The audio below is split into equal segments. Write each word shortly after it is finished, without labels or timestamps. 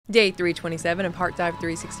Day 327 of Heart Dive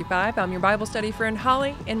 365. I'm your Bible study friend,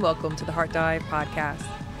 Holly, and welcome to the Heart Dive podcast.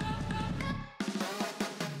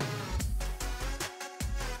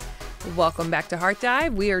 Welcome back to Heart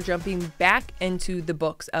Dive. We are jumping back into the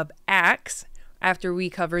books of Acts after we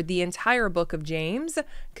covered the entire book of James.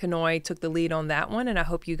 Kanoe took the lead on that one, and I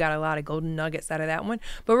hope you got a lot of golden nuggets out of that one.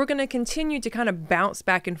 But we're going to continue to kind of bounce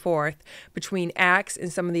back and forth between Acts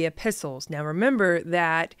and some of the epistles. Now, remember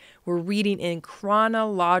that we're reading in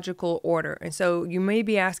chronological order. And so you may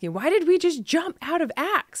be asking, why did we just jump out of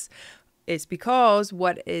Acts? It's because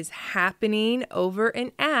what is happening over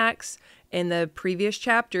in Acts in the previous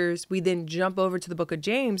chapters, we then jump over to the book of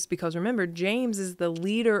James, because remember, James is the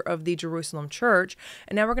leader of the Jerusalem church.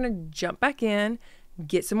 And now we're going to jump back in,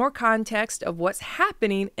 get some more context of what's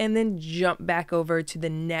happening, and then jump back over to the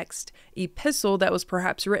next epistle that was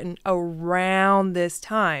perhaps written around this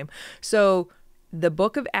time. So the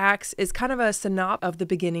book of Acts is kind of a synopsis of the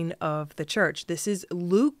beginning of the church. This is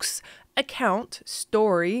Luke's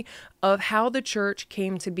story of how the church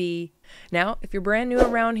came to be. Now, if you're brand new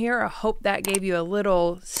around here, I hope that gave you a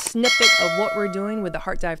little snippet of what we're doing with the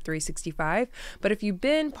Heart Dive 365. But if you've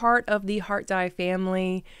been part of the Heart Dive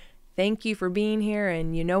family, thank you for being here.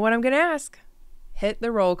 And you know what I'm going to ask? Hit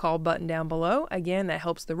the roll call button down below. Again, that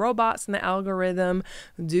helps the robots and the algorithm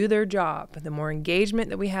do their job. The more engagement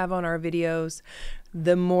that we have on our videos,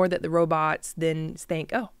 the more that the robots then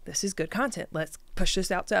think, oh, this is good content. Let's push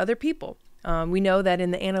this out to other people. We know that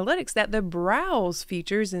in the analytics that the browse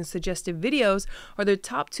features and suggestive videos are the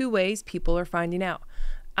top 2 ways people are finding out.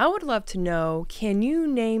 I would love to know, can you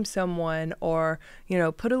name someone or,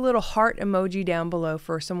 put a little heart emoji down below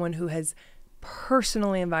for someone who has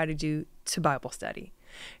personally invited you to Bible study?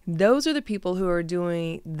 Those are the people who are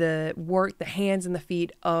doing the work, the hands and the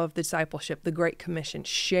feet of the discipleship, the Great Commission,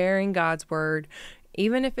 sharing God's word,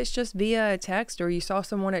 even if it's just via a text, or you saw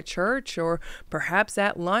someone at church or perhaps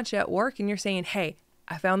at lunch at work and you're saying, hey,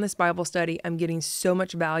 I found this Bible study. I'm getting so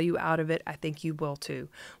much value out of it. I think you will too.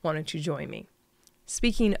 Why don't you join me?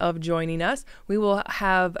 Speaking of joining us, we will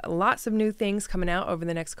have lots of new things coming out over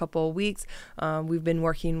the next couple of weeks. We've been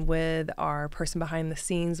working with our person behind the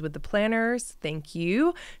scenes with the planners. Thank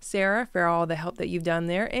you, Sarah, for all the help that you've done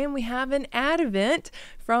there. And we have an ad event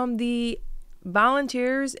from the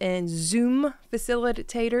volunteers and Zoom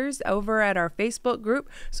facilitators over at our Facebook group.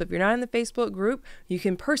 So if you're not in the Facebook group, you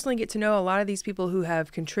can personally get to know a lot of these people who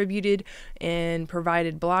have contributed and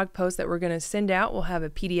provided blog posts that we're going to send out. We'll have a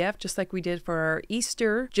PDF just like we did for our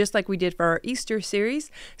Easter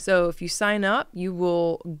series. So if you sign up, you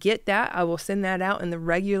will get that. I will send that out in the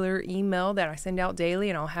regular email that I send out daily,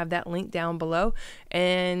 and I'll have that link down below.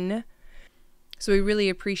 And so we really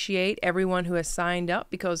appreciate everyone who has signed up,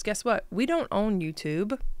 because guess what? We don't own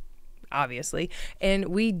YouTube, obviously, and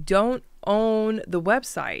we don't own the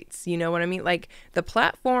websites. You know what I mean? Like, the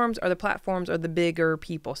platforms are the bigger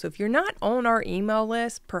people. So if you're not on our email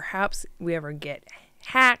list, perhaps we ever get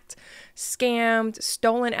hacked, scammed,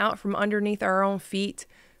 stolen out from underneath our own feet,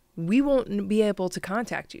 we won't be able to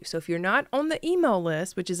contact you. So if you're not on the email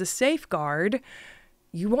list, which is a safeguard,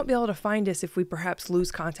 you won't be able to find us if we perhaps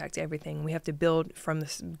lose contact to everything. We have to build from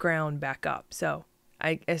the ground back up. So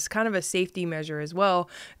it's kind of a safety measure as well,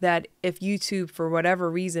 that if YouTube, for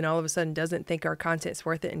whatever reason, all of a sudden doesn't think our content's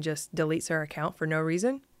worth it and just deletes our account for no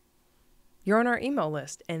reason, you're on our email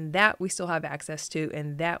list, and that we still have access to,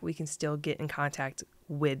 and that we can still get in contact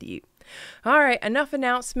with you. All right, enough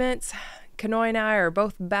announcements. Kanoe and I are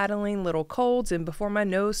both battling little colds, and before my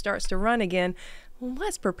nose starts to run again,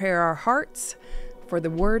 let's prepare our hearts for the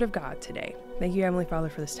word of God today. Thank you, Heavenly Father,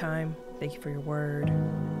 for this time. Thank you for your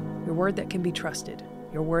word that can be trusted,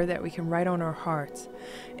 your word that we can write on our hearts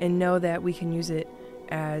and know that we can use it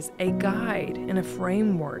as a guide and a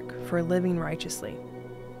framework for living righteously.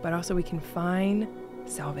 But also we can find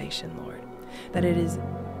salvation, Lord, that it is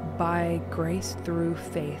by grace through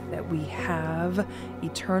faith that we have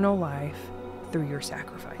eternal life through your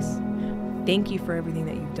sacrifice. Thank you for everything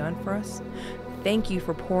that you've done for us. Thank you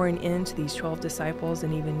for pouring into these 12 disciples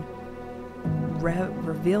and even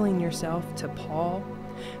revealing yourself to Paul,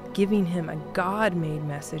 giving him a God-made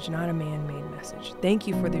message, not a man-made message. Thank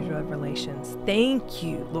you for these revelations. Thank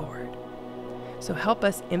you, Lord. So help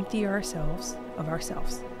us empty ourselves,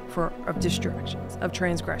 of distractions, of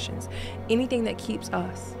transgressions, anything that keeps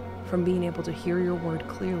us from being able to hear your word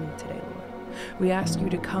clearly today, Lord. We ask you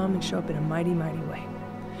to come and show up in a mighty, mighty way,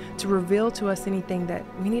 to reveal to us anything that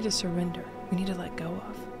we need to surrender, we need to let go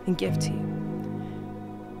of and give to you.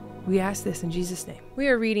 We ask this in Jesus' name. We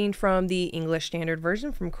are reading from the English Standard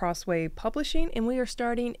Version from Crossway Publishing, and we are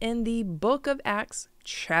starting in the book of Acts,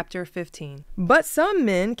 chapter 15. But some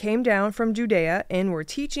men came down from Judea and were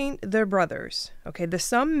teaching their brothers. Okay, the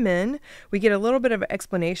some men, we get a little bit of an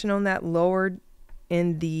explanation on that lower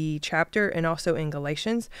in the chapter and also in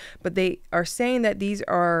Galatians, but they are saying that these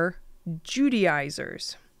are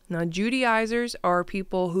Judaizers. Now, Judaizers are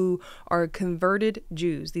people who are converted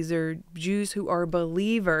Jews. These are Jews who are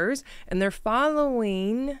believers, and they're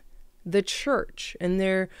following the church, and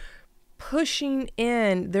they're pushing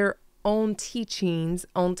in their own teachings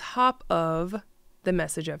on top of the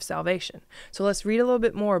message of salvation. So let's read a little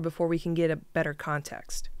bit more before we can get a better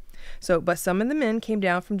context. So, but some of the men came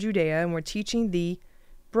down from Judea and were teaching the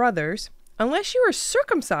brothers, unless you are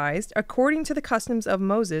circumcised according to the customs of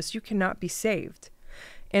Moses, you cannot be saved.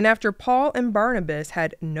 And after Paul and Barnabas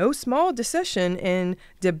had no small discussion and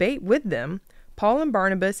debate with them, Paul and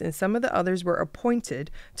Barnabas and some of the others were appointed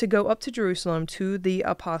to go up to Jerusalem to the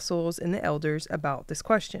apostles and the elders about this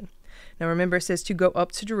question. Now remember, it says to go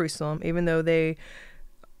up to Jerusalem, even though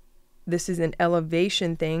this is an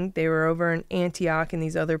elevation thing. They were over in Antioch and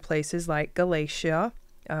these other places like Galatia,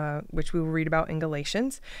 which we will read about in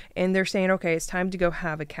Galatians. And they're saying, okay, it's time to go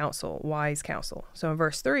have a council, wise council. So in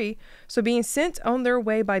verse 3, so being sent on their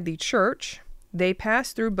way by the church, they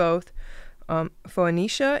passed through both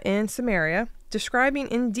Phoenicia and Samaria, describing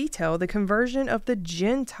in detail the conversion of the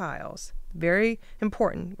Gentiles. Very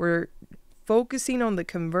important. We're focusing on the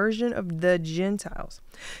conversion of the Gentiles,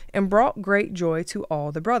 and brought great joy to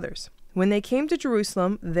all the brothers. When they came to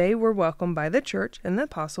Jerusalem, they were welcomed by the church and the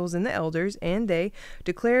apostles and the elders, and they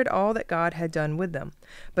declared all that God had done with them.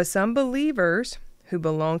 But some believers who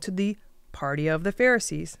belonged to the party of the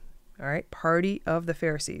Pharisees, all right, party of the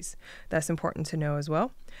Pharisees. That's important to know as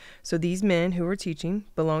well. So these men who were teaching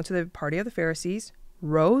belonged to the party of the Pharisees,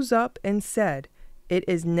 rose up and said, it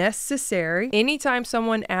is necessary. Anytime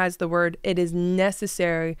someone adds the word, it is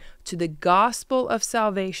necessary to the gospel of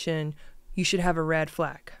salvation, you should have a red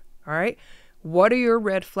flag. All right. What are your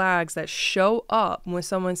red flags that show up when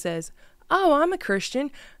someone says, oh, I'm a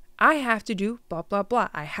Christian, I have to do blah, blah, blah.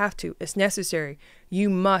 I have to. It's necessary. You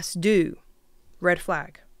must do. Red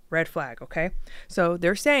flag. Red flag. Okay. So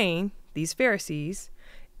they're saying, these Pharisees,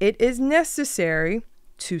 it is necessary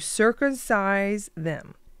to circumcise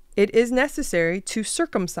them. It is necessary to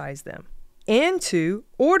circumcise them and to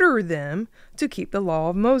order them to keep the law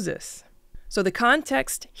of Moses. So the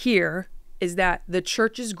context here is that the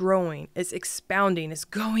church is growing, it's expounding, it's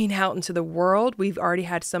going out into the world. We've already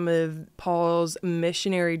had some of Paul's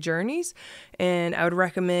missionary journeys, and I would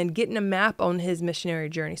recommend getting a map on his missionary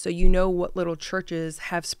journey so you know what little churches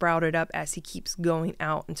have sprouted up as he keeps going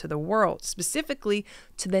out into the world, specifically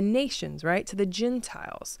to the nations, right? To the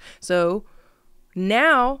Gentiles. So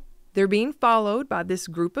now they're being followed by this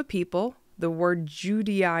group of people. The word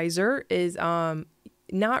Judaizer is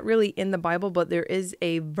not really in the Bible, but there is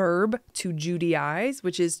a verb to Judaize,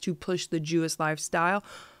 which is to push the Jewish lifestyle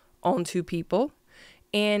onto people.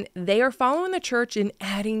 And they are following the church and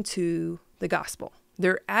adding to the gospel.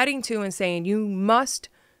 They're adding to and saying, you must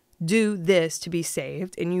do this to be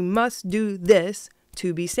saved, and you must do this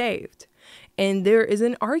to be saved. And there is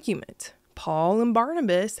an argument. Paul and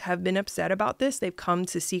Barnabas have been upset about this. They've come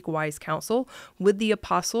to seek wise counsel with the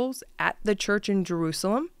apostles at the church in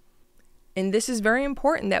Jerusalem. And this is very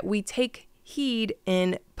important that we take heed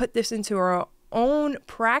and put this into our own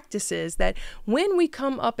practices, that when we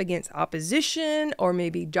come up against opposition or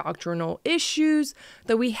maybe doctrinal issues,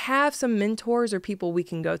 that we have some mentors or people we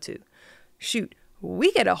can go to. Shoot,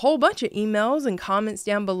 we get a whole bunch of emails and comments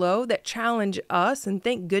down below that challenge us, and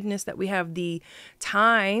thank goodness that we have the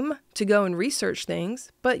time to go and research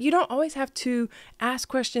things. But you don't always have to ask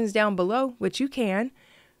questions down below, which you can.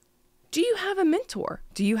 Do you have a mentor?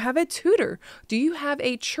 Do you have a tutor? Do you have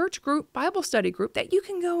a church group, Bible study group that you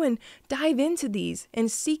can go and dive into these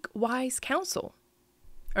and seek wise counsel?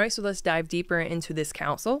 All right, so let's dive deeper into this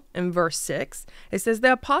counsel. In verse 6, it says,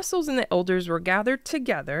 the apostles and the elders were gathered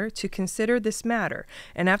together to consider this matter.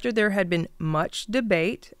 And after there had been much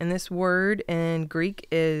debate, and this word in Greek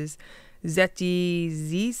is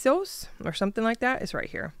zetizizos or something like that. It's right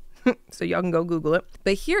here. So y'all can go Google it.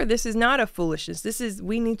 But here, this is not a foolishness.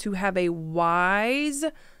 We need to have a wise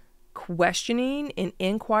questioning and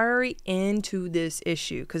inquiry into this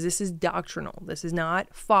issue, because this is doctrinal. This is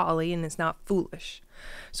not folly, and it's not foolish.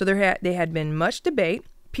 So they had been much debate.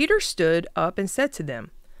 Peter stood up and said to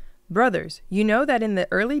them, brothers, you know that in the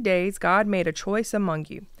early days God made a choice among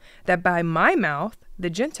you, that by my mouth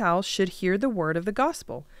the Gentiles should hear the word of the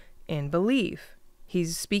gospel and believe.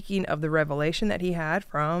 He's speaking of the revelation that he had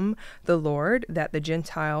from the Lord, that the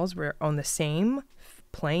Gentiles were on the same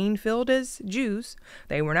playing field as Jews.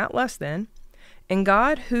 They were not less than. And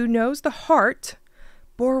God, who knows the heart,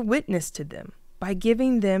 bore witness to them by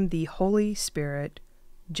giving them the Holy Spirit,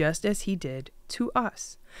 just as he did to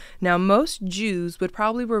us. Now, most Jews would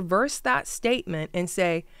probably reverse that statement and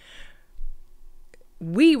say,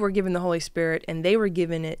 we were given the Holy Spirit and they were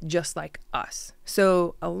given it just like us.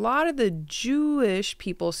 So a lot of the Jewish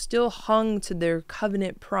people still hung to their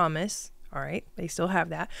covenant promise. All right, they still have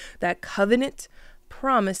that covenant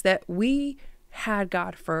promise that we had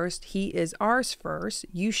God first. He is ours first.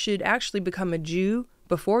 You should actually become a Jew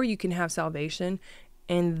before you can have salvation,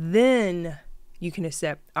 and then you can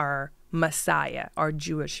accept our Messiah, our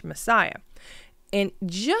Jewish Messiah. And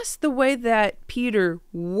just the way that Peter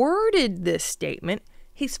worded this statement,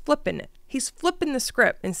 he's flipping it. He's flipping the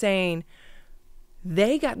script and saying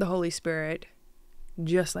they got the Holy Spirit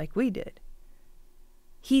just like we did.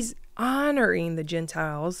 He's honoring the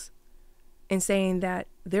Gentiles and saying that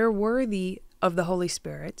they're worthy of the Holy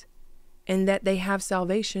Spirit and that they have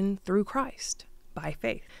salvation through Christ by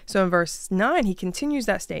faith. So in verse 9, he continues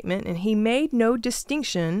that statement, and he made no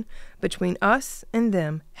distinction between us and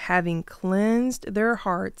them, having cleansed their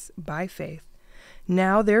hearts by faith.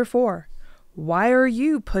 Now, therefore, why are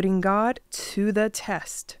you putting God to the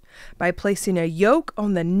test by placing a yoke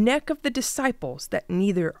on the neck of the disciples that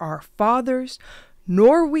neither our fathers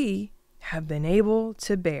nor we have been able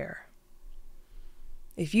to bear?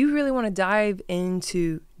 If you really want to dive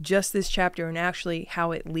into just this chapter and actually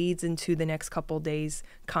how it leads into the next couple days'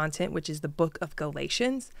 content, which is the book of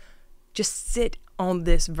Galatians, just sit on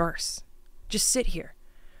this verse. Just sit here.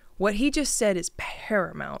 What he just said is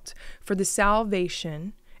paramount for the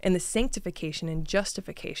salvation and the sanctification and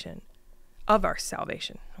justification of our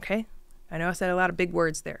salvation, okay? I know I said a lot of big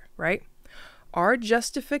words there, right? Our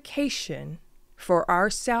justification for our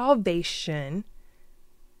salvation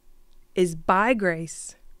is by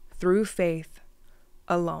grace through faith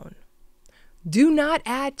alone. Do not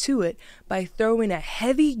add to it by throwing a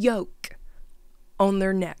heavy yoke on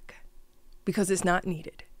their neck, because it's not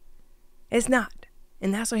needed. It's not.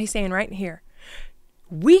 And that's what he's saying right here.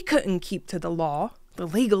 We couldn't keep to the law, the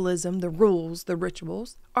legalism, the rules, the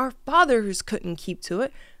rituals. Our fathers couldn't keep to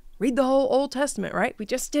it. Read the whole Old Testament, right? We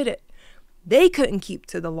just did it. They couldn't keep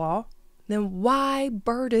to the law. Then why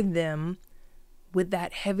burden them with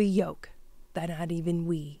that heavy yoke that not even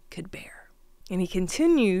we could bear? And he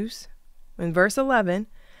continues in verse 11,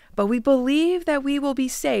 but we believe that we will be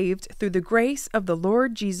saved through the grace of the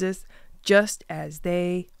Lord Jesus, just as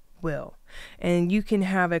they will. And you can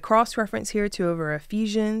have a cross-reference here to over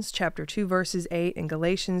Ephesians chapter 2, verses 8 and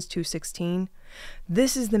Galatians 2:16.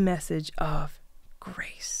 This is the message of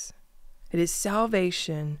grace. It is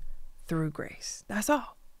salvation through grace. That's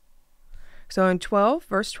all. So in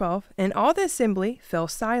verse 12, and all the assembly fell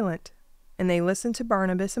silent, and they listened to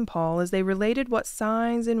Barnabas and Paul as they related what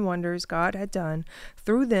signs and wonders God had done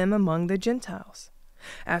through them among the Gentiles.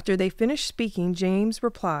 After they finished speaking, James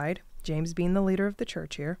replied, James being the leader of the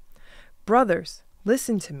church here, brothers,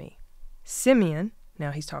 listen to me. Simeon,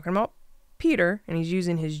 now he's talking about Peter, and he's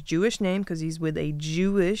using his Jewish name because he's with a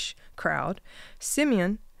Jewish crowd.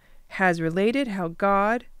 Simeon has related how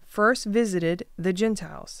God first visited the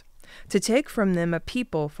Gentiles to take from them a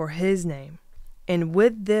people for his name. And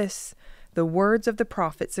with this, the words of the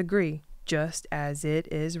prophets agree, just as it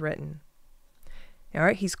is written. All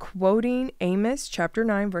right, he's quoting Amos chapter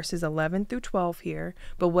 9, verses 11 through 12 here.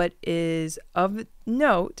 But what is of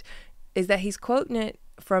note is that he's quoting it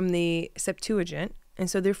from the Septuagint. And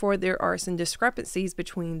so therefore, there are some discrepancies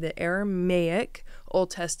between the Aramaic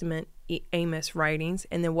Old Testament Amos writings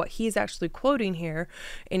and then what he's actually quoting here.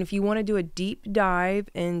 And if you want to do a deep dive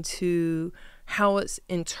into how it's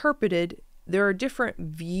interpreted, there are different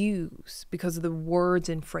views because of the words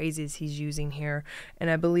and phrases he's using here. And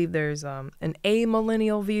I believe there's an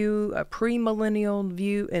amillennial view, a premillennial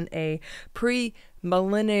view, and a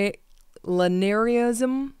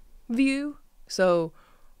premillenarianism view. So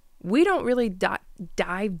we don't really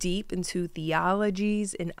dive deep into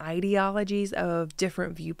theologies and ideologies of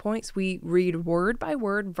different viewpoints. We read word by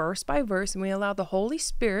word, verse by verse, and we allow the Holy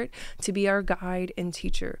Spirit to be our guide and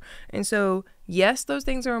teacher. And so, yes, those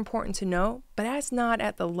things are important to know, but that's not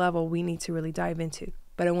at the level we need to really dive into.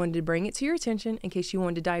 But I wanted to bring it to your attention in case you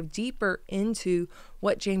wanted to dive deeper into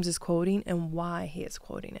what James is quoting and why he is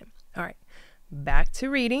quoting it. All right, back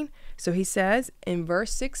to reading. So he says in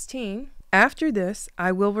verse 16, after this,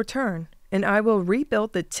 I will return, and I will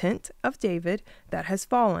rebuild the tent of David that has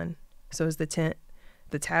fallen. So is the tent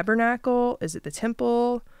the tabernacle? Is it the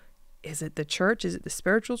temple? Is it the church? Is it the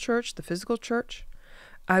spiritual church, the physical church?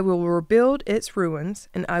 I will rebuild its ruins,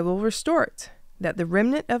 and I will restore it, that the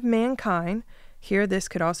remnant of mankind, here this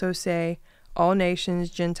could also say all nations,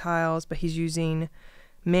 Gentiles, but he's using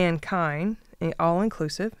mankind,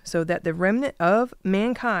 all-inclusive, so that the remnant of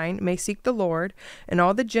mankind may seek the Lord, and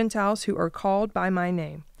all the Gentiles who are called by my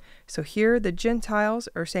name. So here the Gentiles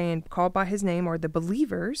are saying called by his name, or the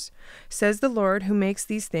believers, says the Lord, who makes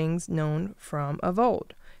these things known from of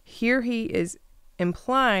old. Here he is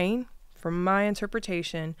implying, from my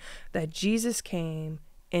interpretation, that Jesus came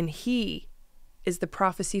and he is the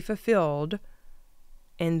prophecy fulfilled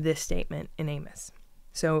in this statement in Amos.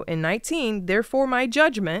 So in 19, therefore my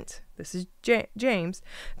judgment, this is James,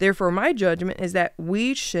 therefore my judgment is that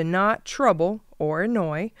we should not trouble or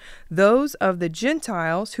annoy those of the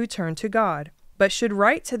Gentiles who turn to God, but should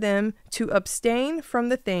write to them to abstain from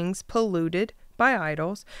the things polluted by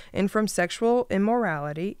idols, and from sexual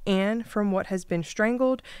immorality, and from what has been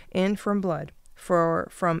strangled, and from blood. For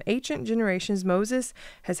from ancient generations Moses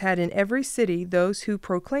has had in every city those who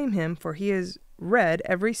proclaim him, for he is read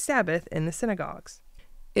every Sabbath in the synagogues.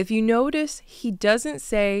 If you notice, he doesn't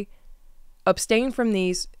say abstain from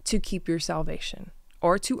these to keep your salvation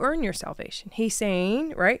or to earn your salvation. He's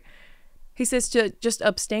saying, right? He says to just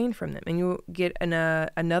abstain from them. And you'll get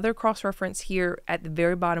another cross-reference here at the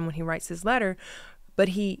very bottom when he writes his letter. But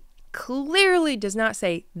he clearly does not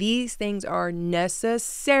say these things are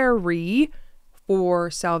necessary for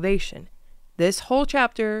salvation. This whole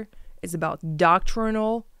chapter is about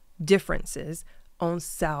doctrinal differences on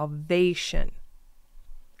salvation.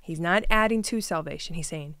 He's not adding to salvation. He's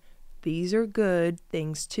saying these are good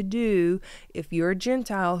things to do if you're a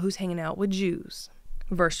Gentile who's hanging out with Jews.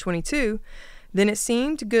 Verse 22, then it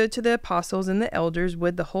seemed good to the apostles and the elders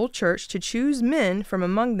with the whole church to choose men from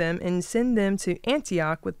among them and send them to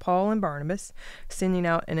Antioch with Paul and Barnabas, sending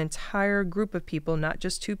out an entire group of people, not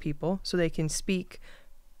just 2 people, so they can speak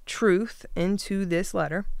truth into this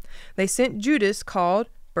letter. They sent Judas, called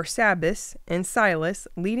Barsabbas, and Silas,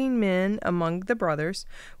 leading men among the brothers,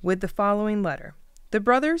 with the following letter. The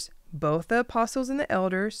brothers, both the apostles and the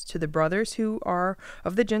elders, to the brothers who are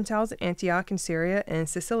of the Gentiles in Antioch and Syria and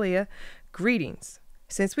Cilicia, greetings.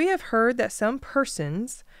 Since we have heard that some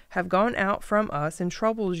persons have gone out from us and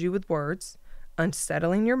troubled you with words,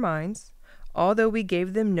 unsettling your minds, although we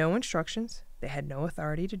gave them no instructions, they had no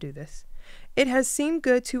authority to do this, it has seemed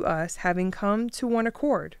good to us, having come to one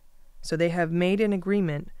accord, so they have made an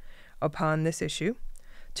agreement upon this issue,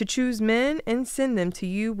 to choose men and send them to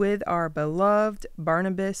you with our beloved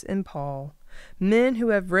Barnabas and Paul, men who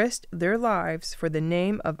have risked their lives for the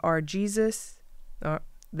name of our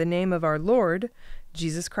Lord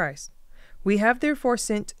Jesus Christ. We have therefore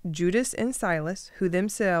sent Judas and Silas, who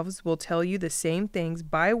themselves will tell you the same things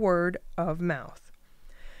by word of mouth.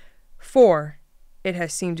 For it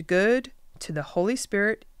has seemed good to the Holy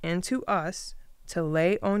Spirit and to us to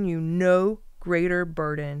lay on you no greater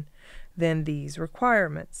burden than these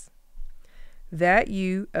requirements: that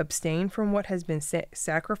you abstain from what has been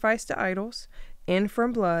sacrificed to idols, and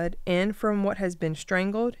from blood, and from what has been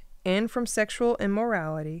strangled, and from sexual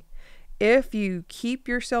immorality. If you keep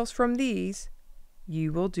yourselves from these,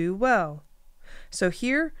 you will do well. So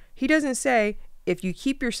here, he doesn't say, if you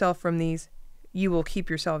keep yourself from these, you will keep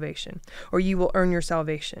your salvation, or you will earn your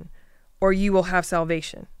salvation, or you will have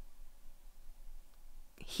salvation.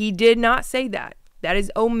 He did not say that. That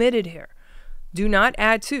is omitted here. Do not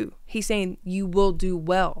add to. He's saying you will do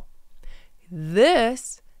well.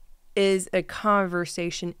 This is a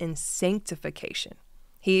conversation in sanctification.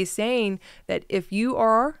 He is saying that if you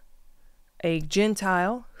are a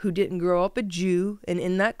Gentile who didn't grow up a Jew and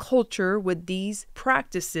in that culture with these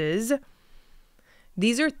practices,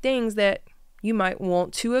 these are things that you might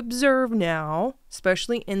want to observe now,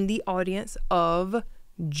 especially in the audience of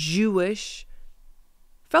Jewish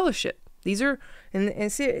fellowship. These are, and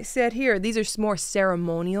it said here, these are more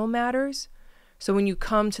ceremonial matters. So when you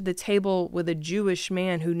come to the table with a Jewish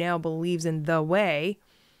man who now believes in the way,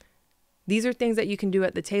 these are things that you can do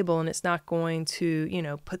at the table, and it's not going to,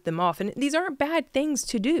 put them off. And these aren't bad things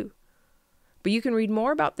to do. But you can read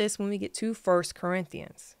more about this when we get to 1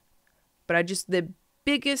 Corinthians. But the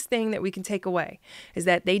biggest thing that we can take away is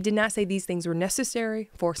that they did not say these things were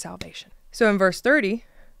necessary for salvation. So in verse 30,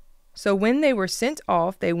 so when they were sent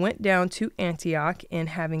off, they went down to Antioch, and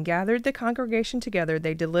having gathered the congregation together,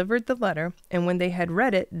 they delivered the letter, and when they had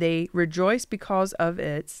read it, they rejoiced because of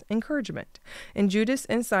its encouragement. And Judas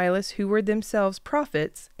and Silas, who were themselves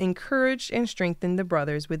prophets, encouraged and strengthened the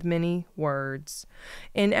brothers with many words.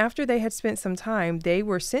 And after they had spent some time, they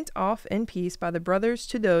were sent off in peace by the brothers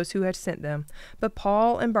to those who had sent them. But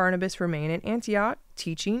Paul and Barnabas remained in Antioch,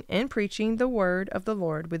 teaching and preaching the word of the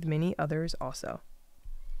Lord with many others also.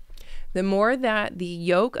 The more that the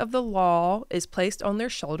yoke of the law is placed on their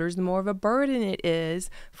shoulders, the more of a burden it is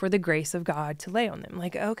for the grace of God to lay on them.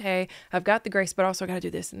 Like, okay, I've got the grace, but also got to do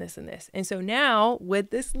this and this and this. And so now with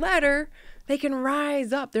this letter, they can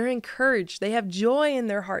rise up. They're encouraged. They have joy in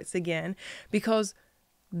their hearts again, because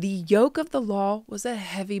the yoke of the law was a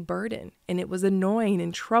heavy burden and it was annoying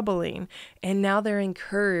and troubling. And now they're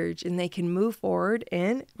encouraged and they can move forward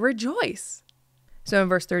and rejoice. So in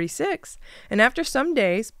verse 36, and after some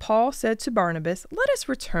days, Paul said to Barnabas, let us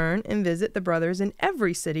return and visit the brothers in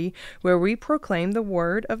every city where we proclaim the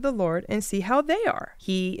word of the Lord and see how they are.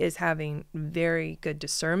 He is having very good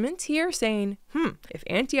discernment here, saying, if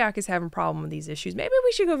Antioch is having a problem with these issues, maybe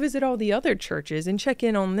we should go visit all the other churches and check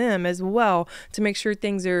in on them as well to make sure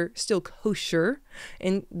things are still kosher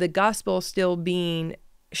and the gospel still being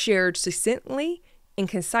shared succinctly and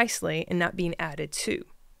concisely and not being added to.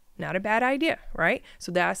 Not a bad idea, right?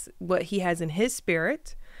 So that's what he has in his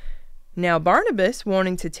spirit. Now Barnabas,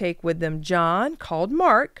 wanting to take with them John, called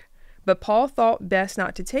Mark, but Paul thought best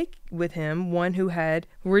not to take with him one who had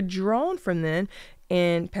withdrawn from them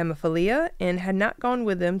in Pamphylia and had not gone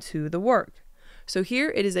with them to the work. So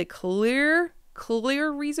here it is a clear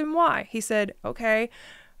reason why. He said, okay,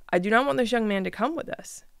 I do not want this young man to come with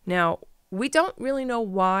us. Now, we don't really know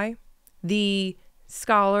why. The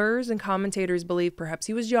scholars and commentators believe perhaps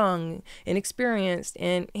he was young, inexperienced,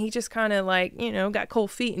 and he just kind of got cold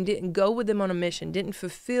feet and didn't go with them on a mission, didn't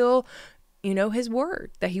fulfill, his word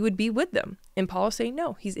that he would be with them. And Paul is saying,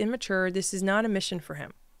 no, he's immature. This is not a mission for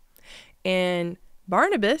him. And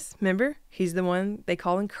Barnabas, remember, he's the one they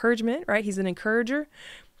call encouragement, right? He's an encourager.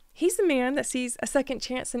 He's the man that sees a second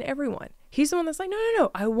chance in everyone. He's the one that's like, no,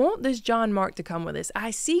 I want this John Mark to come with us.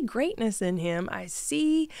 I see greatness in him. I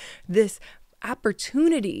see this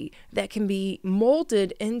opportunity that can be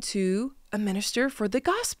molded into a minister for the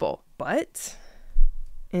gospel.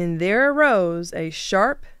 And there arose a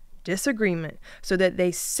sharp disagreement, so that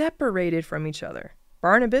they separated from each other.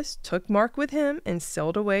 Barnabas took Mark with him and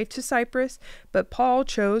sailed away to Cyprus, but Paul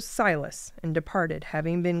chose Silas and departed,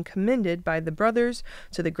 having been commended by the brothers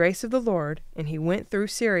to the grace of the Lord, and he went through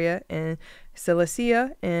Syria and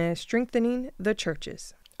Cilicia and strengthening the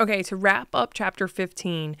churches. Okay, to wrap up chapter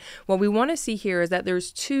 15, what we want to see here is that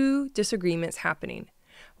there's two disagreements happening.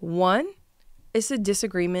 One is a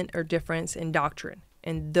disagreement or difference in doctrine,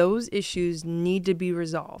 and those issues need to be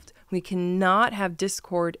resolved. We cannot have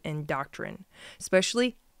discord in doctrine,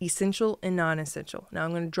 especially essential and non-essential. Now, I'm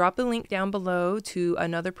going to drop a link down below to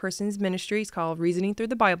another person's ministry. It's called Reasoning Through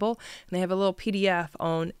the Bible, and they have a little PDF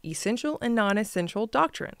on essential and non-essential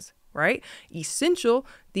doctrines, right? Essential,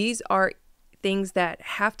 these are things that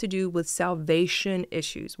have to do with salvation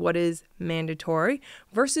issues, what is mandatory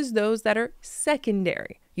versus those that are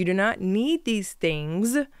secondary. You do not need these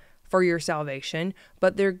things for your salvation,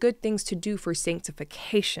 but they're good things to do for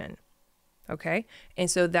sanctification. Okay,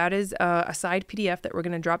 and so that is a side PDF that we're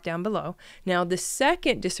going to drop down below. Now, the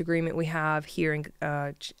second disagreement we have here in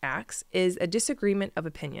Acts is a disagreement of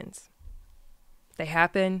opinions. They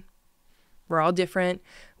happen. We're all different.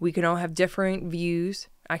 We can all have different views.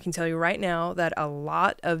 I can tell you right now that a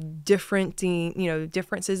lot of differences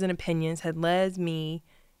in opinions has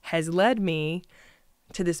led me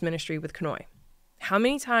to this ministry with Kanoe. How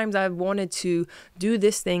many times I've wanted to do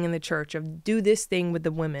this thing in the church, or do this thing with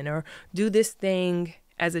the women, or do this thing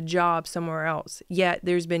as a job somewhere else. Yet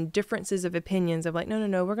there's been differences of opinions of like,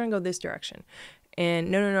 no, we're going to go this direction.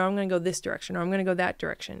 And no, I'm going to go this direction, or I'm going to go that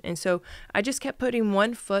direction. And so I just kept putting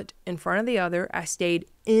one foot in front of the other. I stayed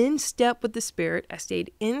in step with the Spirit. I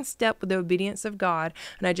stayed in step with the obedience of God.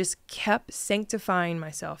 And I just kept sanctifying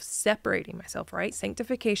myself, separating myself, right?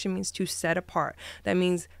 Sanctification means to set apart. That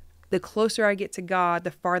means the closer I get to God,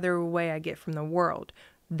 the farther away I get from the world.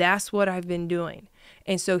 That's what I've been doing.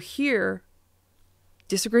 And so here,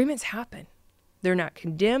 disagreements happen. They're not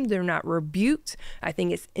condemned. They're not rebuked. I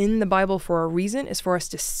think it's in the Bible for a reason. It's for us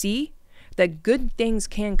to see that good things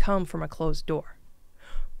can come from a closed door.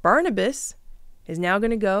 Barnabas is now going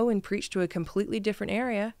to go and preach to a completely different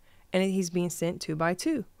area, and he's being sent 2 by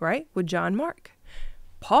 2, right? With John Mark.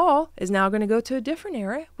 Paul is now going to go to a different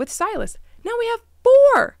area with Silas. Now we have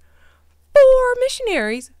four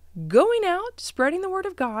missionaries going out, spreading the word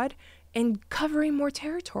of God, and covering more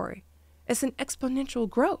territory. It's an exponential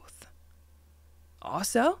growth.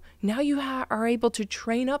 Also, now you are able to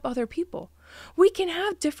train up other people. We can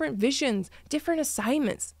have different visions, different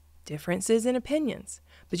assignments, differences in opinions.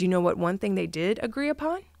 But you know what one thing they did agree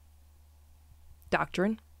upon?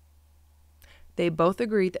 Doctrine. They both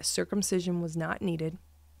agreed that circumcision was not needed,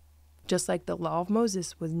 just like the law of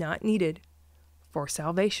Moses was not needed for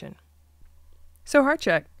salvation. So heart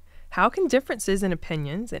check. How can differences in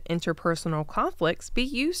opinions and interpersonal conflicts be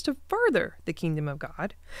used to further the kingdom of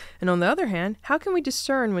God? And on the other hand, how can we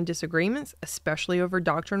discern when disagreements, especially over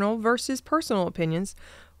doctrinal versus personal opinions,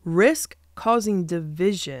 risk causing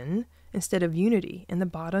division instead of unity in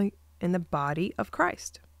the body of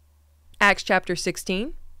Christ? Acts chapter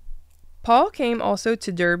 16. Paul came also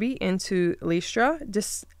to Derbe and to Lystra.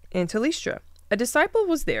 A disciple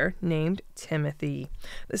was there named Timothy,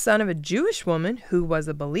 the son of a Jewish woman who was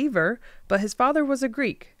a believer, but his father was a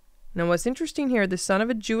Greek. Now, what's interesting here, the son of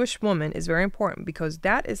a Jewish woman is very important because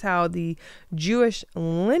that is how the Jewish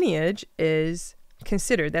lineage is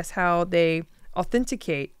considered. That's how they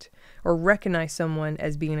authenticate or recognize someone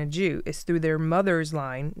as being a Jew. It's through their mother's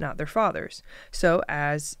line, not their father's. So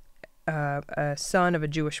as a son of a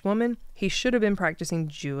Jewish woman, he should have been practicing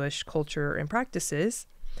Jewish culture and practices.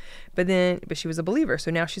 But she was a believer, so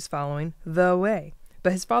now she's following the way.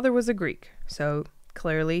 But his father was a Greek, so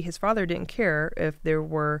clearly his father didn't care if there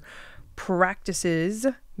were practices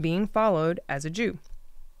being followed as a Jew.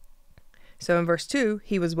 So in verse 2,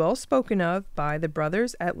 he was well spoken of by the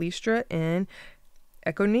brothers at Lystra and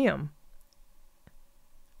Iconium.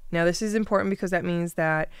 Now this is important because that means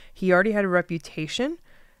that he already had a reputation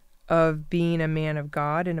of being a man of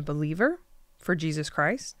God and a believer for Jesus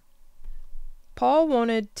Christ. Paul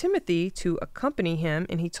wanted Timothy to accompany him,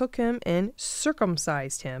 and he took him and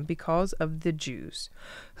circumcised him because of the Jews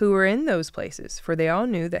who were in those places, for they all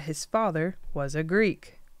knew that his father was a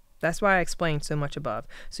Greek. That's why I explained so much above,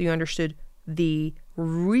 so you understood the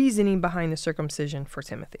reasoning behind the circumcision for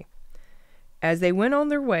Timothy. As they went on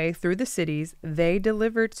their way through the cities, they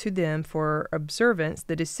delivered to them for observance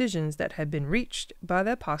the decisions that had been reached by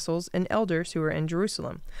the apostles and elders who were in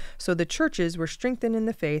Jerusalem. So the churches were strengthened in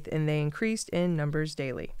the faith, and they increased in numbers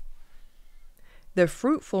daily. The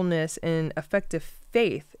fruitfulness and effective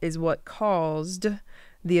faith is what caused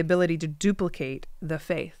the ability to duplicate the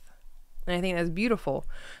faith. And I think that's beautiful.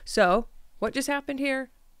 So what just happened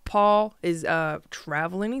here? Paul is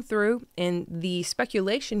traveling through, and the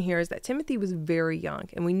speculation here is that Timothy was very young.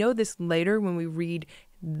 And we know this later when we read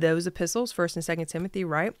those epistles, 1st and 2nd Timothy,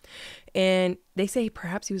 right? And they say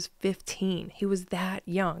perhaps he was 15. He was that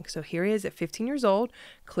young. So here he is at 15 years old.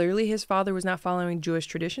 Clearly his father was not following Jewish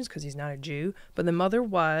traditions because he's not a Jew, but the mother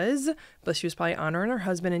was, but she was probably honoring her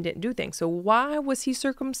husband and didn't do things. So why was he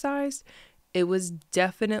circumcised? It was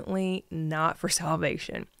definitely not for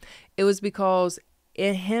salvation. It was because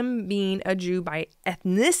in him being a Jew by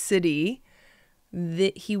ethnicity,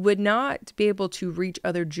 that he would not be able to reach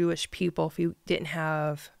other Jewish people if he didn't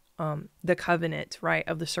have the covenant, right,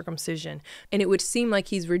 of the circumcision. And it would seem like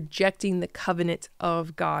he's rejecting the covenant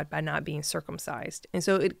of God by not being circumcised. And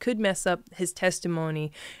so it could mess up his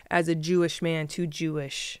testimony as a Jewish man to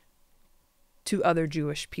other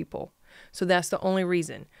Jewish people. So that's the only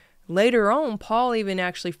reason. Later on, Paul even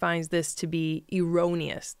actually finds this to be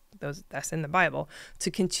erroneous. That's in the Bible,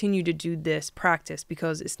 to continue to do this practice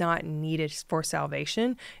because it's not needed for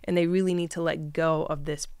salvation, and they really need to let go of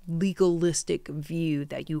this legalistic view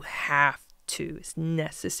that you have to, it's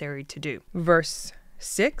necessary to do. Verse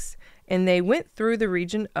 6, and they went through the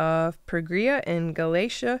region of Phrygia and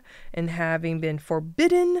Galatia, and having been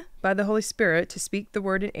forbidden by the Holy Spirit to speak the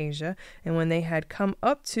word in Asia, and when they had come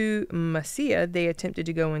up to Mysia, they attempted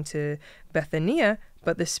to go into Bithynia,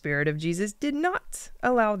 but the Spirit of Jesus did not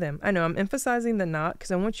allow them. I know I'm emphasizing the not because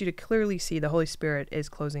I want you to clearly see the Holy Spirit is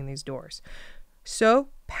closing these doors. So,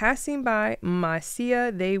 passing by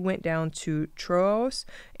Mysia, they went down to Troas,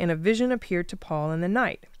 and a vision appeared to Paul in the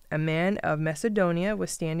night. A man of Macedonia was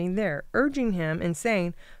standing there, urging him and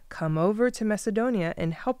saying, "Come over to Macedonia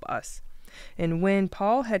and help us." And when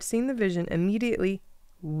Paul had seen the vision, immediately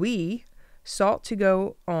we sought to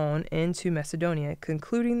go on into Macedonia,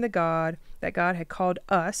 concluding that God had called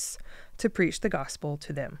us to preach the gospel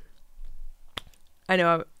to them. I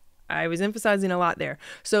know I was emphasizing a lot there.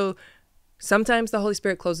 So sometimes the Holy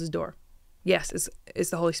Spirit closes the door. Yes, it's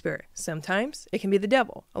the Holy Spirit. Sometimes it can be the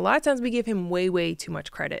devil. A lot of times we give him way, way too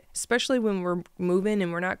much credit, especially when we're moving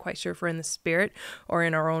and we're not quite sure if we're in the Spirit or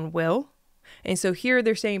in our own will. And so here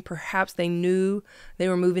they're saying perhaps they knew they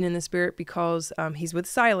were moving in the Spirit because he's with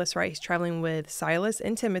Silas, right? He's traveling with Silas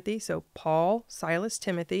and Timothy. So Paul, Silas,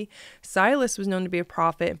 Timothy. Silas was known to be a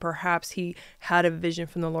prophet, and perhaps he had a vision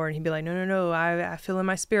from the Lord. And he'd be like, no, I feel in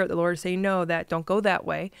my spirit the Lord is saying, no, don't go that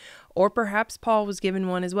way. Or perhaps Paul was given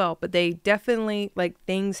one as well. But they definitely,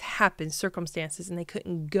 things happened, circumstances, and they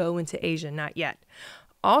couldn't go into Asia, not yet.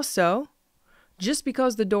 Also, just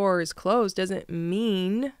because the door is closed doesn't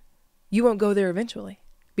mean you won't go there eventually,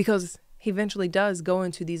 because he eventually does go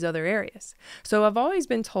into these other areas. So I've always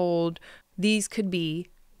been told these could be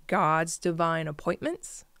God's divine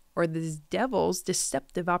appointments, or this devil's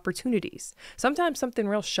deceptive opportunities. Sometimes something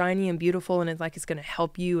real shiny and beautiful and it's like it's going to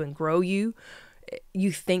help you and grow you.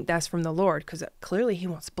 You think that's from the Lord because clearly he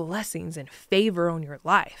wants blessings and favor on your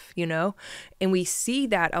life, you know? And we see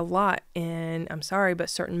that a lot in, I'm sorry, but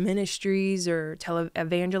certain ministries or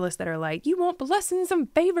televangelists that are like, you want blessings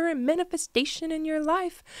and favor and manifestation in your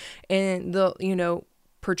life. And they'll, you know,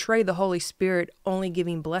 portray the Holy Spirit only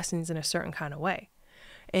giving blessings in a certain kind of way.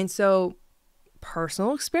 And so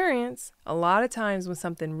personal experience, a lot of times when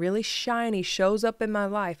something really shiny shows up in my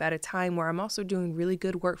life at a time where I'm also doing really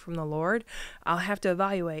good work from the Lord, I'll have to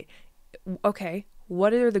evaluate, okay,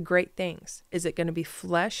 what are the great things? Is it going to be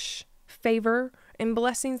flesh favor and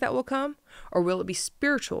blessings that will come? Or will it be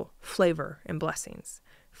spiritual flavor and blessings?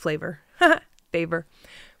 Favor.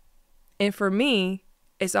 And for me,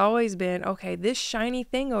 it's always been, okay, this shiny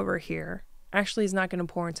thing over here actually is not going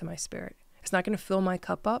to pour into my spirit. It's not going to fill my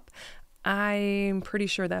cup up. I'm pretty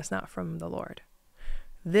sure that's not from the Lord.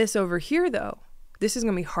 This over here, though, this is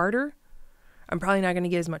going to be harder. I'm probably not going to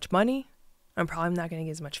get as much money. I'm probably not going to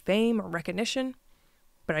get as much fame or recognition.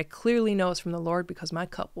 But I clearly know it's from the Lord because my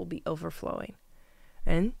cup will be overflowing.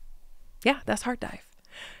 And yeah, that's Heart Dive.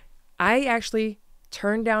 I actually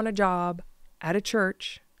turned down a job at a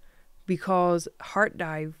church because Heart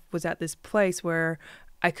Dive was at this place where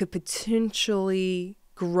I could potentially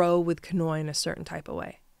grow with Kanoe in a certain type of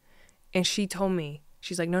way. And she told me,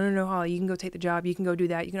 she's like, no, Holly, you can go take the job. You can go do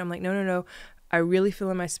that. I'm like, no. I really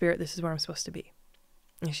feel in my spirit, this is where I'm supposed to be.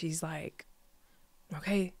 And she's like,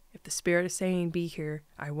 okay, if the Spirit is saying be here,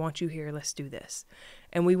 I want you here. Let's do this.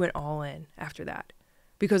 And we went all in after that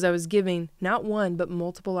because I was giving not one, but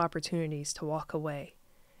multiple opportunities to walk away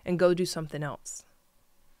and go do something else.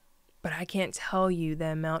 But I can't tell you the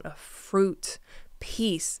amount of fruit,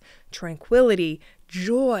 peace, tranquility,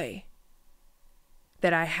 joy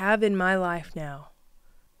that I have in my life now.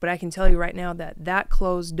 But I can tell you right now that that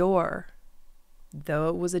closed door, though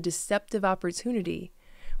it was a deceptive opportunity,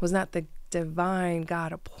 was not the divine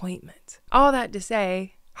God appointment. All that to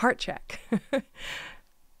say, heart check.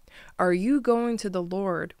 Are you going to the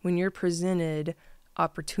Lord when you're presented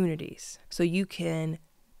opportunities so you can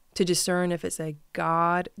to discern if it's a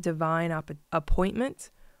God divine appointment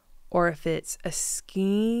or if it's a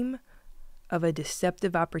scheme of a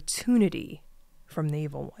deceptive opportunity from the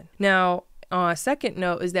evil one? Now, a second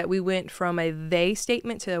note is that we went from a they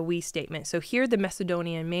statement to a we statement. So here, the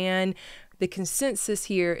Macedonian man, the consensus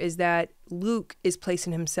here is that Luke is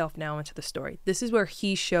placing himself now into the story. This is where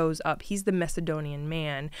he shows up. He's the Macedonian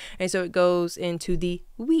man. And so it goes into the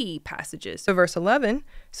we passages. So verse 11,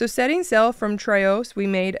 so setting sail from Troas, we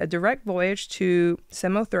made a direct voyage to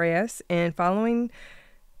Samothrace and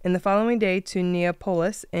the following day to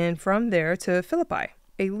Neapolis, and from there to Philippi,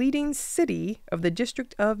 a leading city of the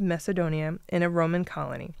district of Macedonia in a Roman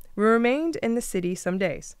colony. We remained in the city some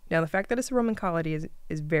days. Now, the fact that it's a Roman colony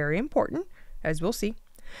is very important, as we'll see.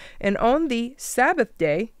 And on the Sabbath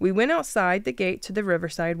day, we went outside the gate to the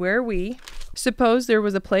riverside where we supposed there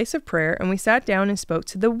was a place of prayer, and we sat down and spoke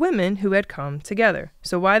to the women who had come together.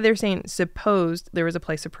 So why they're saying supposed there was a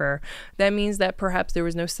place of prayer, that means that perhaps there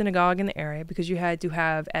was no synagogue in the area because you had to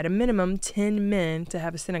have at a minimum 10 men to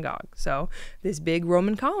have a synagogue. So this big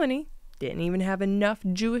Roman colony didn't even have enough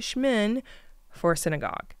Jewish men for a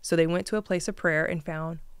synagogue. So they went to a place of prayer and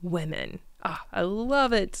found women. I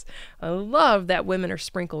love it. I love that women are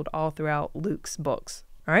sprinkled all throughout Luke's books.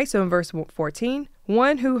 All right, so in verse 14,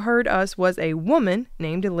 one who heard us was a woman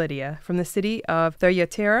named Lydia from the city of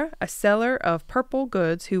Thyatira, a seller of purple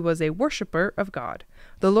goods who was a worshiper of God.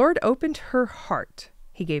 The Lord opened her heart.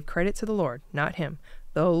 He gave credit to the Lord, not him.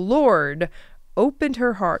 The Lord opened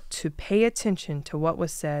her heart to pay attention to what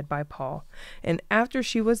was said by Paul. And after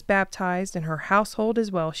she was baptized and her household as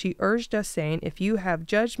well, she urged us, saying, if you have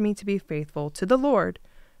judged me to be faithful to the Lord,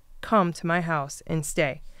 come to my house and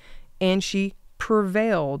stay. And she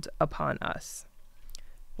prevailed upon us.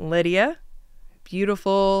 Lydia,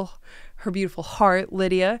 her beautiful heart,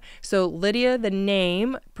 Lydia. So Lydia, the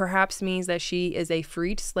name, perhaps means that she is a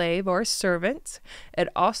freed slave or a servant. It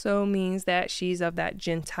also means that she's of that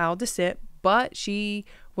Gentile descent, but she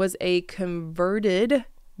was a converted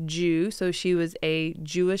Jew, so she was a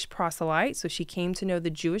Jewish proselyte, so she came to know the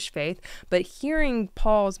Jewish faith. But hearing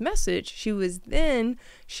Paul's message, she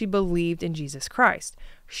believed in Jesus Christ.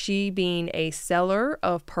 She being a seller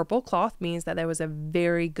of purple cloth means that there was a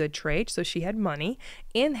very good trade, so she had money,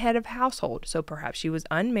 and head of household, so perhaps she was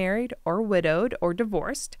unmarried or widowed or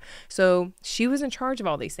divorced, so she was in charge of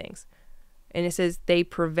all these things. And it says they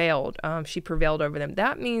prevailed. She prevailed over them.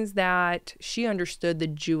 That means that she understood the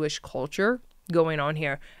Jewish culture going on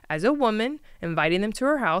here. As a woman, inviting them to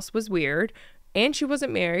her house was weird. And she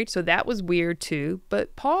wasn't married, so that was weird too.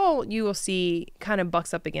 But Paul, you will see, kind of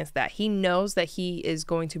bucks up against that. He knows that he is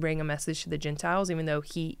going to bring a message to the Gentiles, even though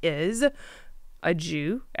he is a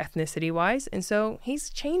Jew, ethnicity-wise. And so he's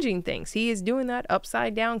changing things. He is doing that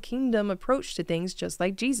upside-down kingdom approach to things, just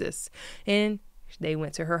like Jesus. And they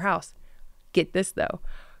went to her house. Get this, though.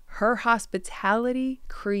 Her hospitality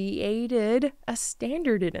created a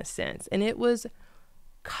standard in a sense, and it was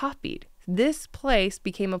copied. This place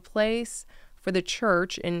became a place for the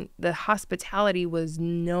church, and the hospitality was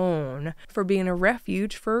known for being a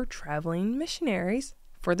refuge for traveling missionaries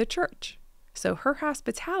for the church. So her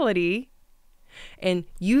hospitality and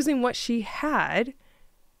using what she had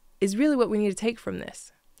is really what we need to take from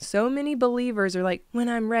this. So many believers are like, when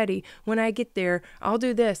I'm ready, when I get there, I'll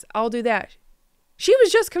do this, I'll do that. She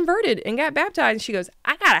was just converted and got baptized. And she goes,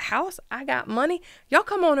 I got a house, I got money. Y'all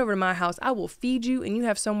come on over to my house. I will feed you and you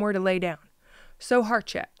have somewhere to lay down. So heart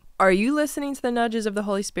check. Are you listening to the nudges of the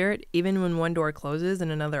Holy Spirit even when one door closes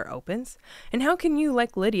and another opens? And how can you,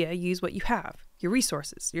 like Lydia, use what you have, your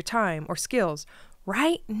resources, your time, or skills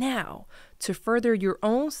right now to further your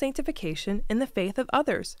own sanctification in the faith of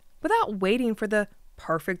others without waiting for the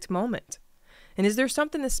perfect moment? And is there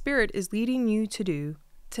something the Spirit is leading you to do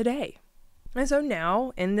today? And so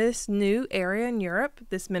now, in this new area in Europe,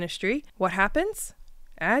 this ministry, what happens?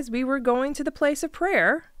 As we were going to the place of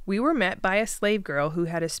prayer, we were met by a slave girl who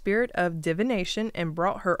had a spirit of divination and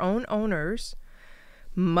brought her own owners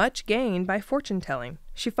much gain by fortune telling.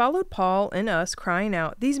 She followed Paul and us, crying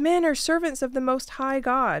out, "These men are servants of the Most High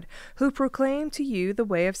God, who proclaim to you the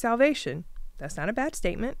way of salvation." That's not a bad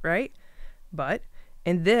statement, right? But,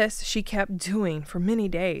 and this she kept doing for many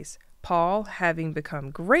days. Paul, having become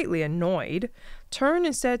greatly annoyed, turned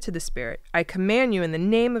and said to the spirit, "I command you in the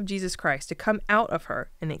name of Jesus Christ to come out of her."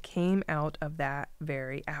 And it came out of that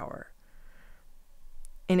very hour.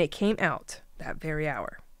 And it came out that very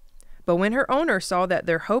hour. But when her owner saw that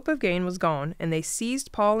their hope of gain was gone, and they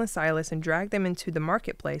seized Paul and Silas and dragged them into the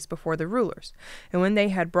marketplace before the rulers. And when they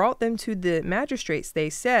had brought them to the magistrates, they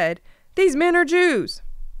said, "These men are Jews."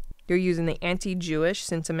 They're using the anti-Jewish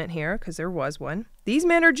sentiment here because there was one. "These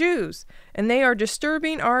men are Jews, and they are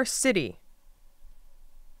disturbing our city."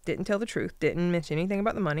 Didn't tell the truth, didn't mention anything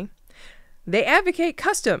about the money. "They advocate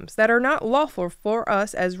customs that are not lawful for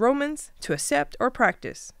us as Romans to accept or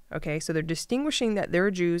practice." Okay, so they're distinguishing that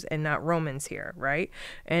they're Jews and not Romans here, right?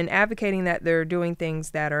 And advocating that they're doing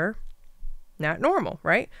things that are not normal,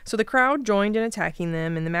 right? So the crowd joined in attacking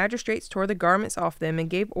them, and the magistrates tore the garments off them and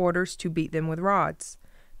gave orders to beat them with rods.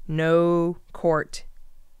 No court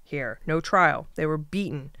here, no trial. They were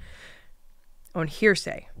beaten on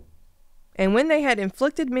hearsay. And when they had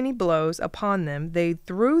inflicted many blows upon them, they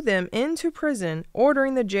threw them into prison,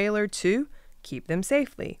 ordering the jailer to keep them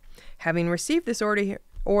safely. Having received this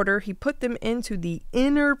order, he put them into the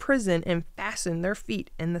inner prison and fastened their feet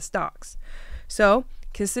in the stocks. So,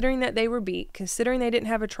 considering that they were beat, considering they didn't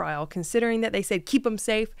have a trial, considering that they said keep them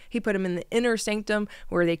safe, he put them in the inner sanctum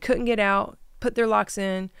where they couldn't get out, put their locks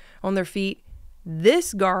in on their feet.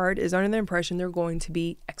 This guard is under the impression they're going to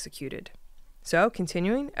be executed. So,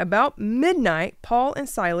 continuing, about midnight, Paul and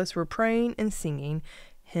Silas were praying and singing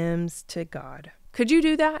hymns to God. Could you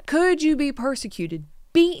do that? Could you be persecuted,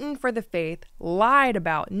 beaten for the faith, lied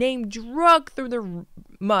about, named, drugged through the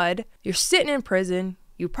mud? You're sitting in prison.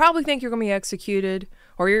 You probably think you're going to be executed,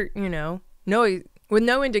 or you're, with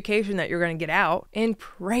no indication that you're going to get out. And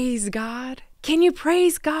praise God. Can you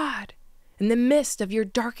praise God in the midst of your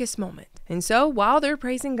darkest moment? And so while they're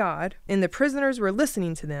praising God, and the prisoners were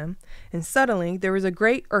listening to them, and suddenly there was a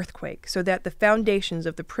great earthquake, so that the foundations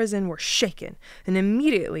of the prison were shaken, and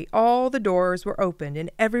immediately all the doors were opened,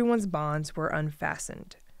 and everyone's bonds were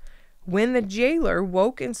unfastened. When the jailer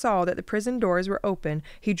woke and saw that the prison doors were open,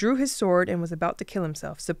 he drew his sword and was about to kill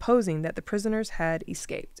himself, supposing that the prisoners had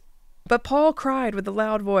escaped. But Paul cried with a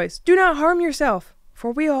loud voice, "Do not harm yourself,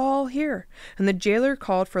 for we are all here." And the jailer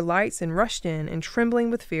called for lights and rushed in, and trembling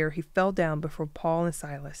with fear, he fell down before Paul and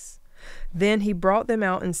Silas. Then he brought them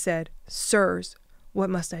out and said, "Sirs, what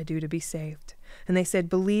must I do to be saved?" And they said,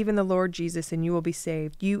 "Believe in the Lord Jesus, and you will be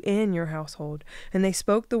saved, you and your household." And they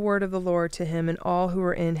spoke the word of the Lord to him and all who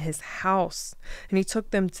were in his house. And he took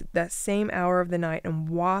them to that same hour of the night and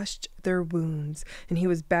washed their wounds. And he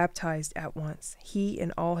was baptized at once, he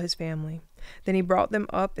and all his family. Then he brought them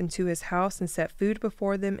up into his house and set food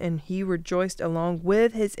before them, and he rejoiced along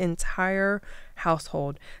with his entire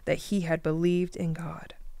household that he had believed in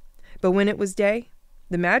God. But when it was day,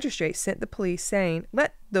 the magistrates sent the police, saying,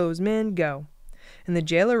 "Let those men go." And the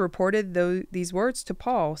jailer reported these words to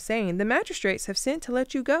Paul, saying, "The magistrates have sent to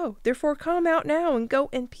let you go. Therefore come out now and go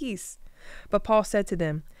in peace." But Paul said to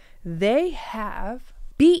them, They have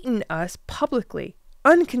beaten us publicly,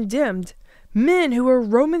 uncondemned, men who are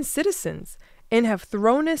Roman citizens, and have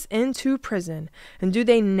thrown us into prison. And do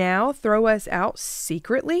they now throw us out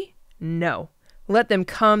secretly? No. Let them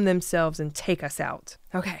come themselves and take us out.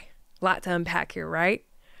 Okay, a lot to unpack here, right?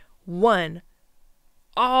 One,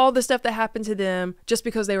 all the stuff that happened to them just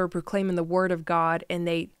because they were proclaiming the word of God and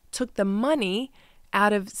they took the money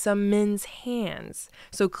out of some men's hands.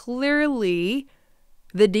 So clearly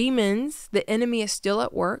the demons, the enemy is still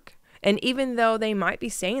at work. And even though they might be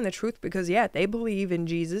saying the truth because, yeah, they believe in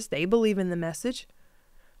Jesus, they believe in the message,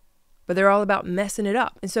 but they're all about messing it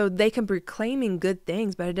up. And so they can be claiming good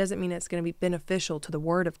things, but it doesn't mean it's going to be beneficial to the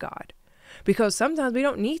word of God. Because sometimes we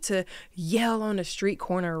don't need to yell on a street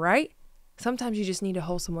corner, right? Sometimes you just need to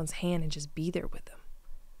hold someone's hand and just be there with them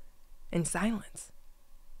in silence.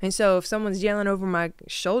 And so if someone's yelling over my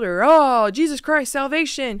shoulder, oh, Jesus Christ,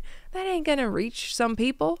 salvation, that ain't going to reach some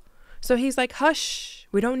people. So he's like, hush,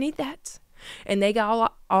 we don't need that. And they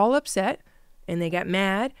got all upset and they got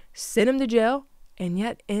mad, sent him to jail. And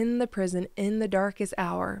yet in the prison, in the darkest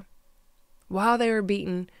hour, while they were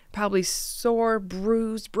beaten, probably sore,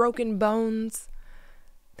 bruised, broken bones,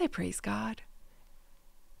 they praise God.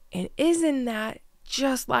 And isn't that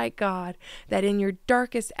just like God, that in your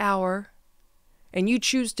darkest hour, and you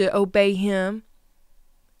choose to obey him,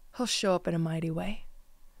 he'll show up in a mighty way.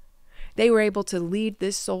 They were able to lead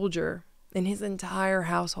this soldier and his entire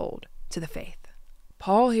household to the faith.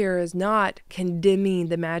 Paul here is not condemning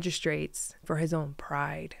the magistrates for his own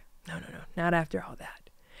pride. No, not after all that.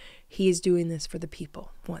 He is doing this for the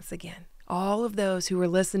people once again. All of those who were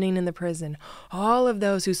listening in the prison, all of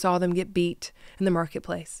those who saw them get beat in the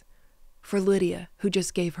marketplace, for Lydia, who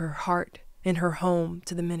just gave her heart and her home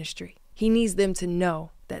to the ministry. He needs them to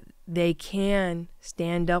know that they can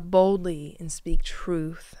stand up boldly and speak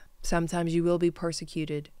truth. Sometimes you will be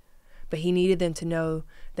persecuted, but he needed them to know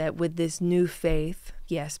that with this new faith,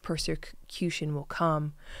 yes, persecution will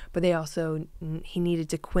come, but he needed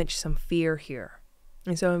to quench some fear here.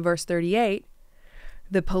 And so in verse 38,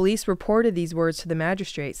 the police reported these words to the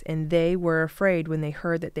magistrates, and they were afraid when they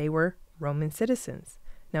heard that they were Roman citizens.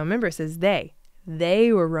 Now remember, it says they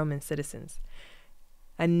were Roman citizens.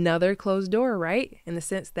 Another closed door, right? In the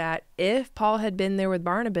sense that if Paul had been there with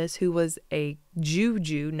Barnabas, who was a Jew,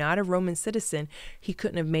 not a Roman citizen, he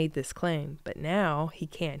couldn't have made this claim. But now he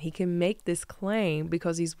can. He can make this claim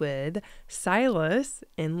because he's with Silas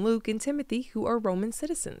and Luke and Timothy, who are Roman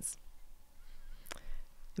citizens.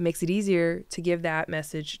 It makes it easier to give that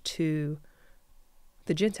message to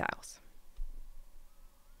the Gentiles.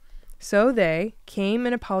 So they came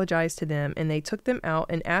and apologized to them, and they took them out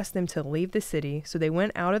and asked them to leave the city. So they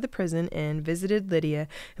went out of the prison and visited Lydia,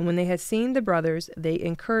 and when they had seen the brothers, they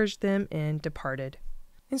encouraged them and departed.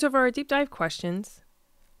 And so for our deep dive questions,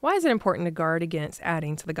 why is it important to guard against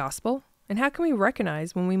adding to the gospel? And how can we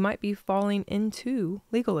recognize when we might be falling into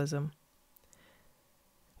legalism?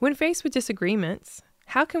 When faced with disagreements,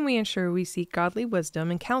 how can we ensure we seek godly wisdom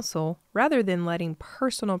and counsel rather than letting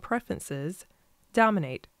personal preferences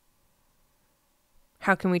dominate?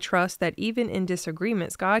 How can we trust that even in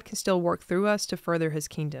disagreements, God can still work through us to further his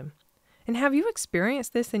kingdom? And have you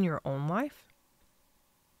experienced this in your own life?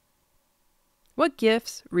 What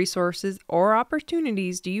gifts, resources, or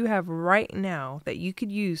opportunities do you have right now that you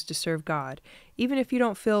could use to serve God, even if you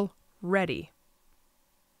don't feel ready?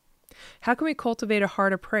 How can we cultivate a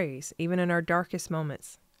heart of praise, even in our darkest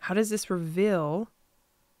moments? What does this reveal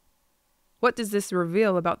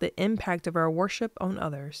about the impact of our worship on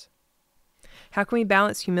others? How can we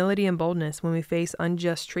balance humility and boldness when we face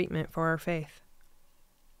unjust treatment for our faith?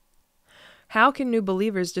 How can new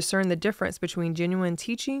believers discern the difference between genuine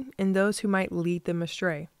teaching and those who might lead them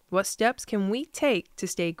astray? What steps can we take to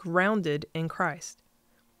stay grounded in Christ?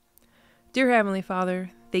 Dear Heavenly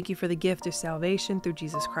Father, thank you for the gift of salvation through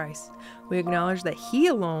Jesus Christ. We acknowledge that he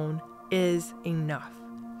alone is enough.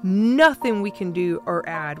 Nothing we can do or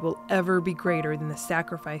add will ever be greater than the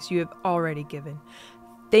sacrifice you have already given.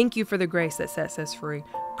 Thank you for the grace that sets us free.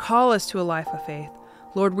 Call us to a life of faith.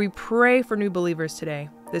 Lord, we pray for new believers today.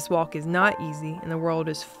 This walk is not easy, and the world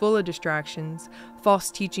is full of distractions, false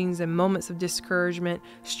teachings, and moments of discouragement.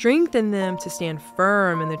 Strengthen them to stand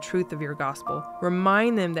firm in the truth of your gospel.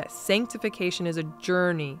 Remind them that sanctification is a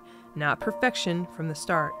journey, not perfection from the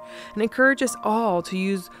start. And encourage us all to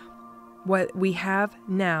use what we have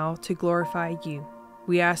now to glorify you.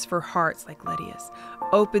 We ask for hearts like Lydia's,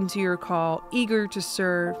 open to your call, eager to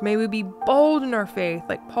serve. May we be bold in our faith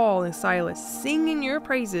like Paul and Silas, singing your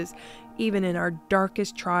praises even in our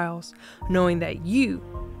darkest trials, knowing that you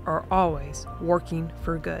are always working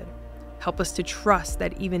for good. Help us to trust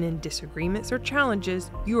that even in disagreements or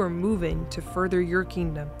challenges, you are moving to further your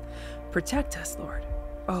kingdom. Protect us, Lord.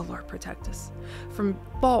 Oh, Lord, protect us from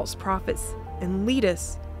false prophets and lead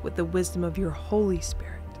us with the wisdom of your Holy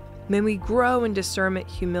Spirit. May we grow in discernment,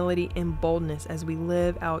 humility, and boldness as we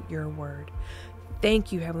live out your word.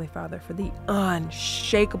 Thank you, Heavenly Father, for the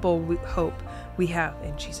unshakable hope we have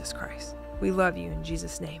in Jesus Christ. We love you in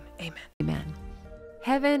Jesus' name. Amen. Amen.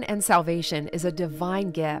 Heaven and salvation is a divine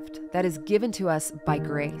gift that is given to us by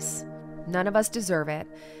grace. None of us deserve it.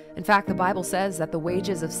 In fact, the Bible says that the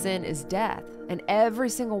wages of sin is death, and every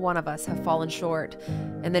single one of us have fallen short,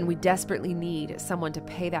 and then we desperately need someone to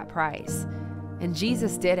pay that price. And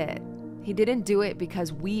Jesus did it. He didn't do it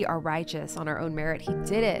because we are righteous on our own merit. He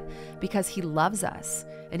did it because he loves us,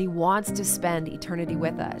 and he wants to spend eternity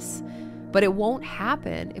with us. But it won't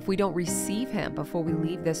happen if we don't receive him before we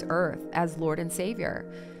leave this earth as Lord and Savior.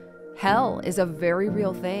 Hell is a very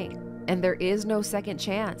real thing, and there is no second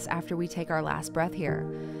chance after we take our last breath here.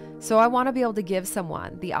 So I want to be able to give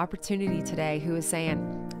someone the opportunity today who is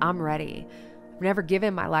saying, I'm ready. I've never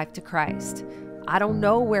given my life to Christ. I don't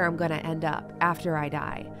know where I'm going to end up after I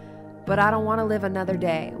die, but I don't want to live another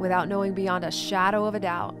day without knowing beyond a shadow of a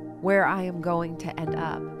doubt where I am going to end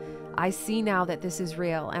up. I see now that this is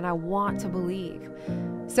real, and I want to believe.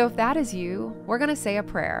 So if that is you, we're going to say a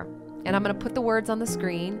prayer, and I'm going to put the words on the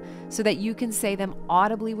screen so that you can say them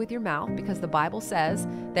audibly with your mouth, because the Bible says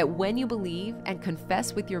that when you believe and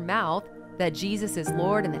confess with your mouth that Jesus is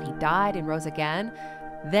Lord and that he died and rose again,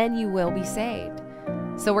 then you will be saved.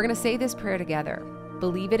 So we're going to say this prayer together.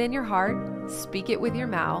 Believe it in your heart, speak it with your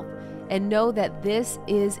mouth, and know that this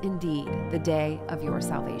is indeed the day of your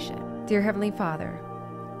salvation. Dear Heavenly Father,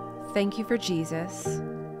 thank you for Jesus.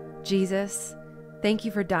 Jesus, thank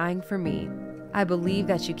you for dying for me. I believe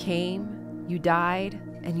that you came, you died,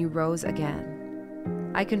 and you rose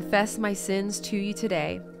again. I confess my sins to you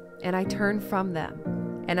today, and I turn from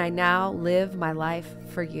them, and I now live my life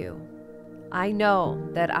for you. I know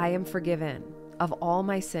that I am forgiven of all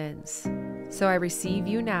my sins, so I receive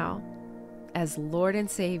you now as Lord and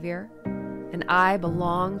Savior, and I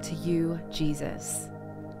belong to you, Jesus.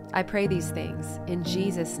 I pray these things in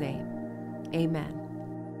Jesus' name. Amen.